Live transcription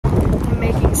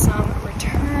some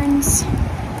returns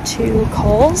to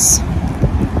Kohl's.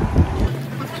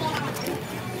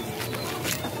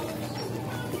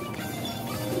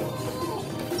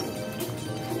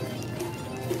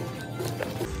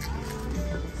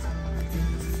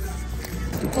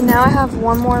 And now I have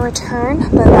one more return,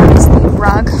 but that is the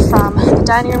rug from the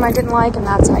dining room I didn't like, and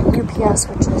that's at UPS,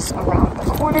 which is around the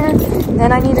corner. And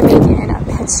then I need to make in a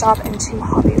pit stop into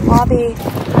Hobby Lobby.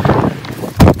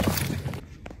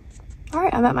 All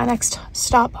right, I'm at my next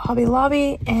stop, Hobby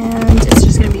Lobby, and it's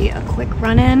just gonna be a quick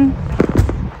run-in.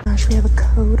 Gosh, we have a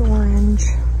code orange.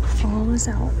 Fall is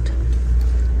out.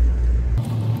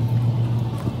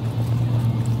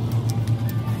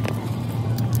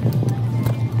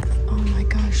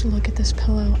 Look at this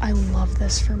pillow. I love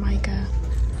this for Micah.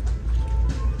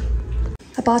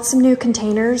 I bought some new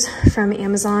containers from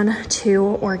Amazon to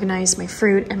organize my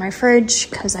fruit in my fridge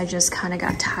because I just kind of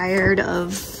got tired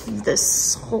of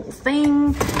this whole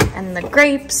thing and the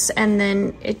grapes, and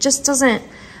then it just doesn't,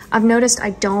 I've noticed I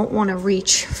don't want to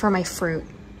reach for my fruit.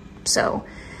 So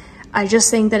I just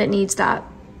think that it needs that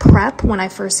prep when I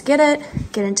first get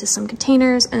into some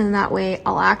containers, and then that way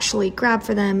I'll actually grab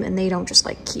for them and they don't just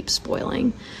like keep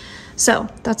spoiling. So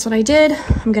that's what I did.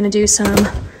 I'm gonna do some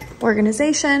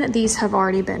organization. These have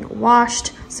already been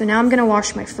washed. So now I'm gonna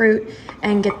wash my fruit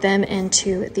and get them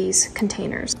into these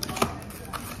containers.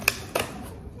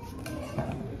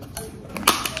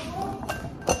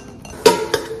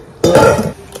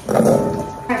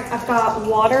 I've got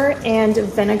water and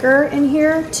vinegar in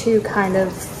here to kind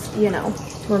of, you know,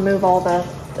 remove all the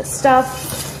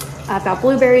stuff. I've got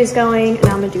blueberries going, and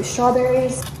I'm gonna do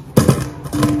strawberries.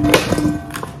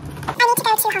 I need to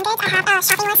go to Home Goods. I have a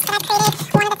shopping list that I've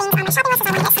created. One of the things on my shopping list is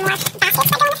I want to get some more baskets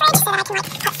that go in the fridge so that I can like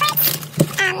put fruit.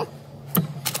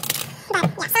 But yeah,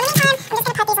 so in the meantime, I'm just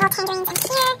gonna put these little tangerines in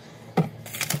here.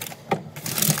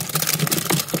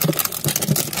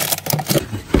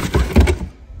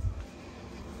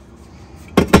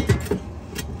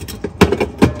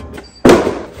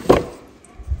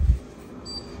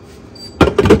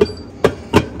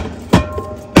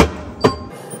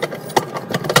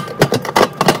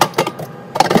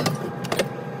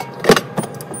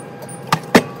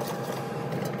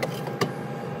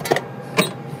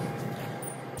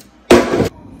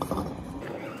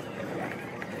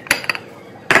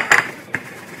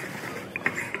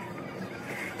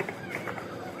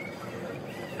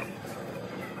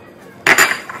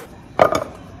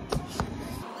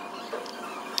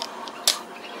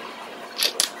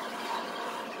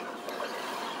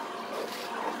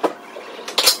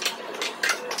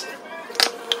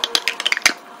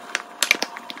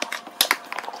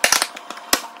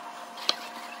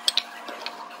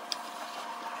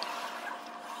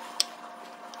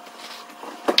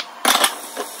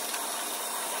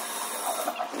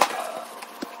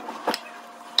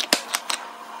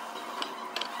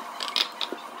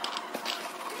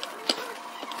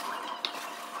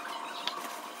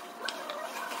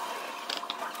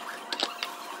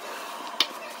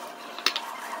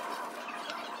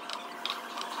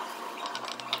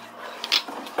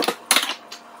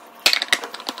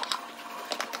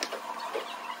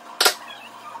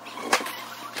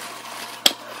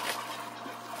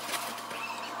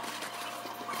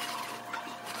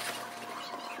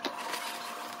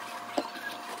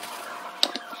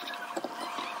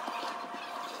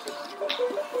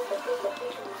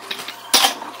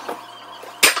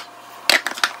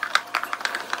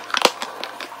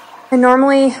 I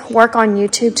normally work on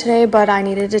YouTube today, but I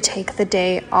needed to take the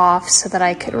day off so that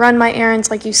I could run my errands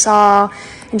like you saw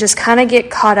and just kind of get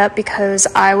caught up because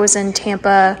I was in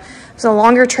Tampa. It was a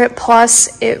longer trip,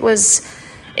 plus it was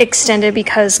extended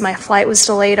because my flight was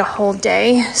delayed a whole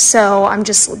day. So I'm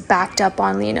just backed up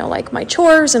on, you know, like my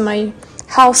chores and my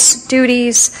house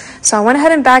duties. So I went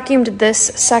ahead and vacuumed this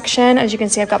section. As you can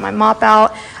see, I've got my mop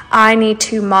out. I need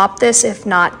to mop this, if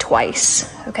not twice.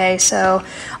 Okay, so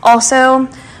also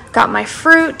got my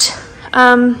fruit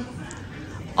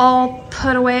all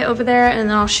put away over there, and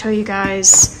then I'll show you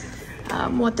guys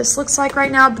what this looks like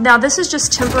right now. Now this is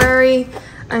just temporary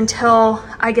until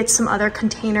I get some other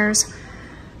containers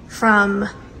from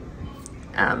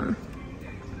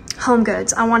Home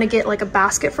Goods. I want to get like a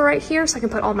basket for right here so I can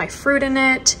put all my fruit in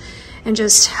it and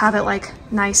just have it like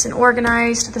nice and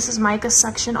organized. This is Micah's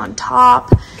section on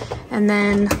top, and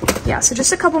then yeah, so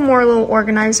just a couple more little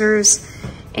organizers,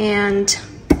 and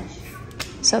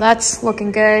so that's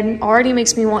looking good. Already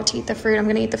makes me want to eat the fruit. I'm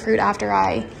gonna eat the fruit after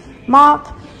I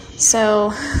mop.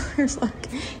 So look,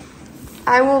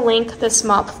 I will link this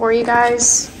mop for you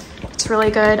guys. It's really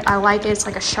good. I like it. It's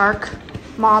like a shark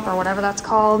mop or whatever that's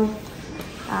called.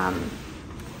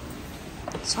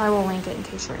 So I will link it in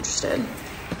case you're interested.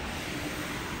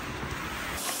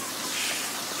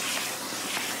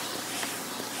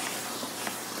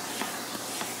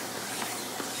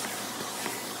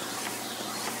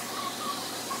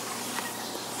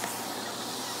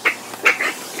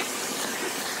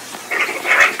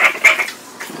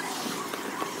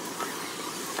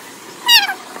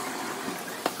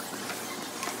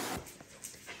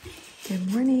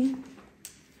 Good morning.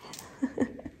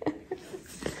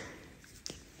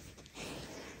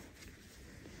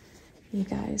 You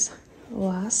guys,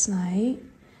 last night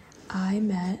I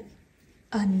met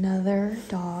another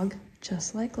dog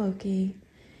just like Loki.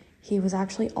 He was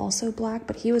actually also black,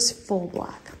 but he was full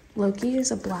black. Loki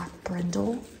is a black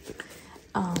brindle.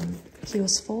 He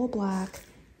was full black,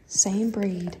 same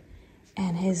breed,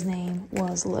 and his name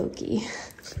was Loki.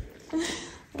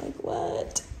 Like,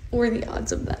 what were the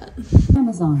odds of that?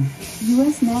 Amazon.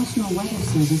 U.S. National Weather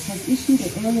Service has issued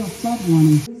an aerial flood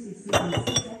warning.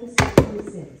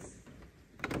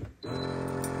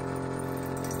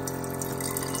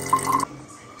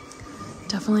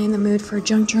 Definitely in the mood for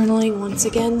junk journaling once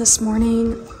again this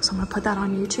morning, so I'm gonna put that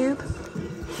on YouTube.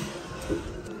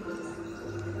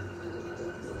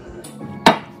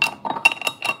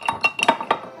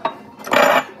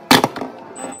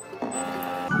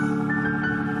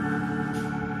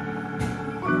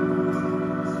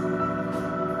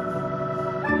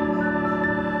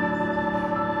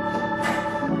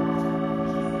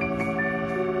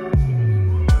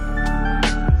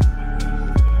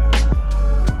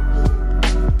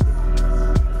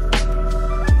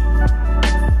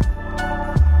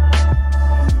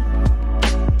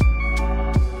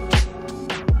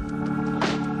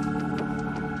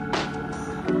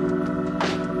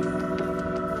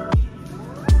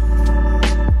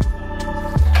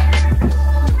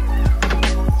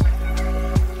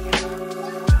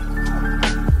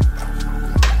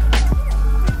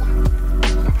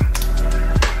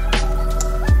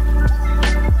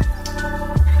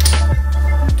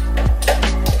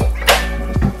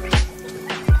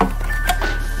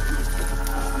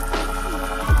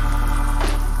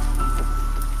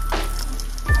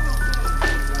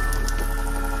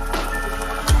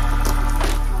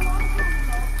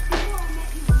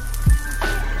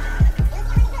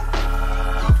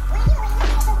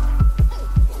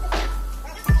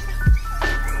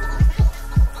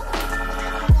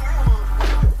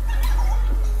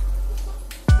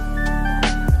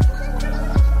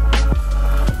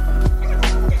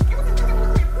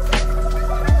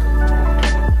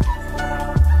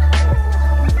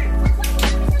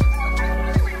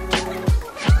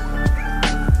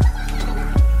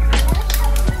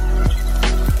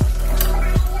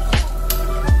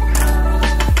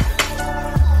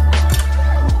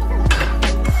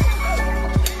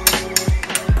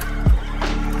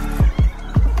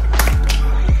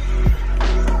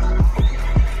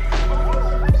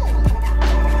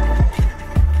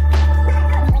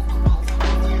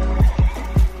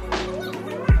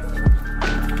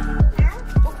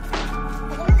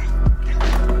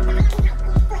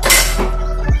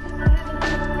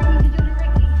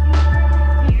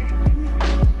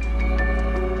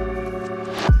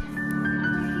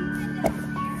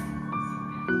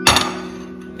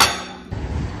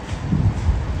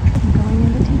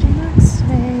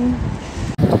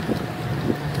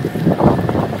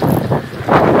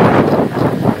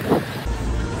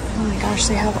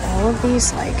 They have all of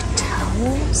these like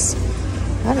towels.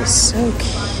 That is so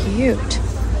cute.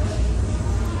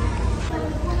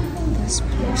 This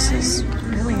purse is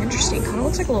really interesting. Kind of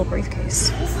looks like a little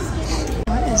briefcase.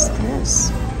 What is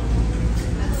this?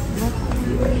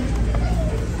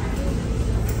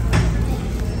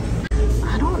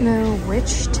 I don't know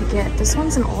which to get. This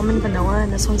one's an almond vanilla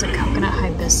and this one's a coconut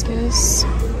hibiscus.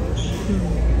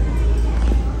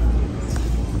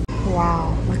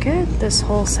 Wow, look at this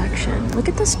whole section. Look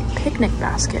at this picnic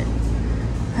basket.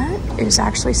 That is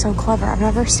actually so clever. I've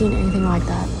never seen anything like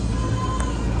that.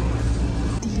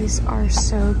 These are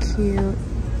so cute.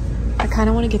 I kind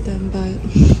of want to get them, but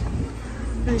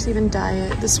there's even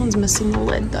diet. This one's missing the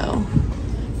lid though.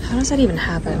 How does that even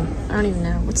happen? I don't even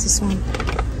know. What's this one?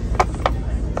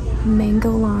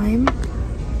 Mango lime.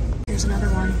 Here's another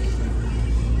one.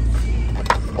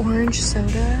 Orange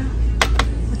soda.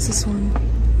 What's this one?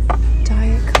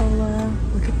 Diet Cola.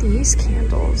 Look at these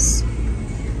candles.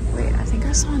 Wait, I think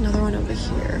I saw another one over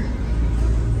here.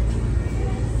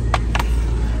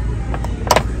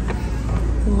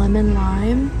 Lemon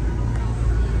lime.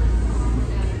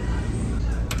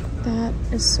 That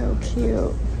is so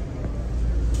cute.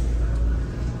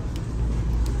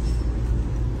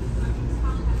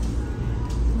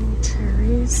 Little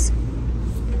cherries.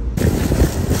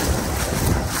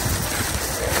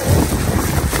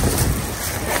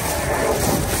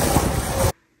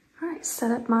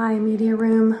 my media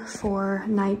room for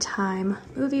nighttime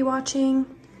movie watching.